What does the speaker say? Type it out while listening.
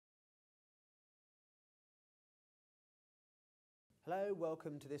Hello,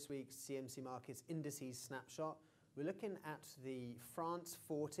 welcome to this week's CMC Markets Indices Snapshot. We're looking at the France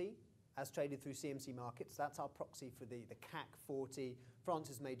 40 as traded through CMC Markets. That's our proxy for the CAC 40,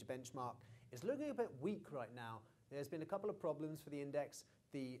 France's major benchmark. It's looking a bit weak right now. There's been a couple of problems for the index.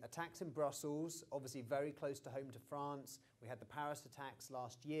 The attacks in Brussels, obviously very close to home to France. We had the Paris attacks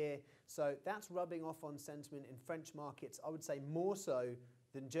last year. So that's rubbing off on sentiment in French markets, I would say more so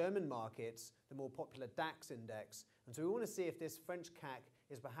than German markets, the more popular DAX index. And so we want to see if this French CAC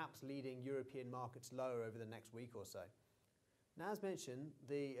is perhaps leading European markets lower over the next week or so. Now, as mentioned,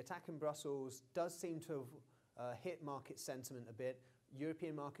 the attack in Brussels does seem to have hit market sentiment a bit.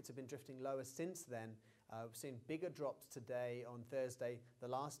 European markets have been drifting lower since then. We've seen bigger drops today on Thursday, the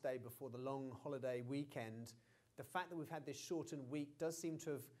last day before the long holiday weekend. The fact that we've had this shortened week does seem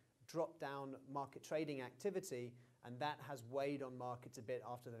to have dropped down market trading activity, and that has weighed on markets a bit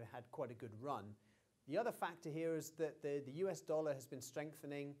after they've had quite a good run. The other factor here is that the US dollar has been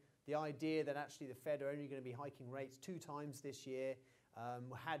strengthening. The idea that actually the Fed are only going to be hiking rates 2 times this year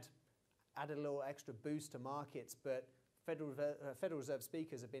had added a little extra boost to markets, but Federal Reserve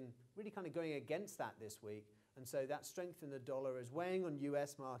speakers have been really kind of going against that this week. And so that strength in the dollar is weighing on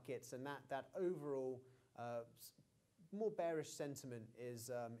US markets, and that overall more bearish sentiment is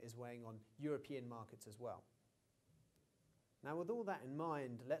weighing on European markets as well. Now, with all that in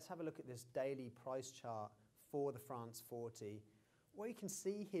mind, let's have a look at this daily price chart for the France 40. What you can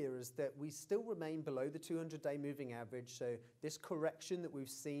see here is that we still remain below the 200-day moving average. So this correction that we've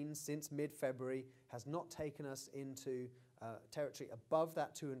seen since mid-February has not taken us into territory above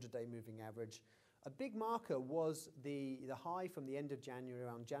that 200-day moving average. A big marker was the high from the end of January,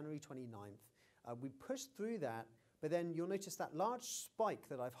 around January 29th. We pushed through that, but then you'll notice that large spike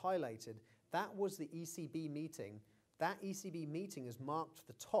that I've highlighted, that was the ECB meeting. That ECB meeting has marked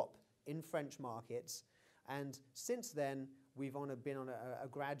the top in French markets, and since then we've been on a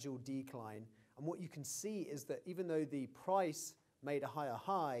gradual decline. And what you can see is that even though the price made a higher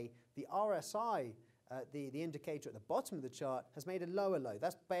high, the RSI, the indicator at the bottom of the chart, has made a lower low.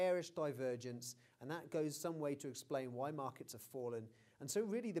 That's bearish divergence, and that goes some way to explain why markets have fallen. And so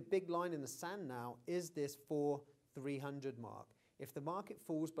really the big line in the sand now is this 4,300 mark. If the market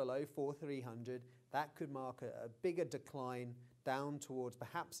falls below 4,300, that could mark a bigger decline down towards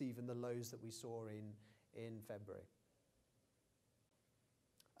perhaps even the lows that we saw in February.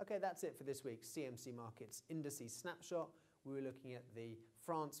 Okay, that's it for this week's CMC Markets Indices Snapshot. We were looking at the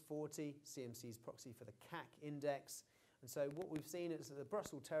France 40, CMC's proxy for the CAC index. And so what we've seen is that the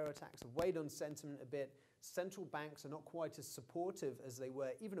Brussels terror attacks have weighed on sentiment a bit. Central banks are not quite as supportive as they were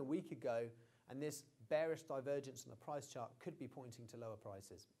even a week ago. And this bearish divergence on the price chart could be pointing to lower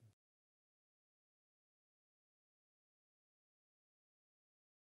prices.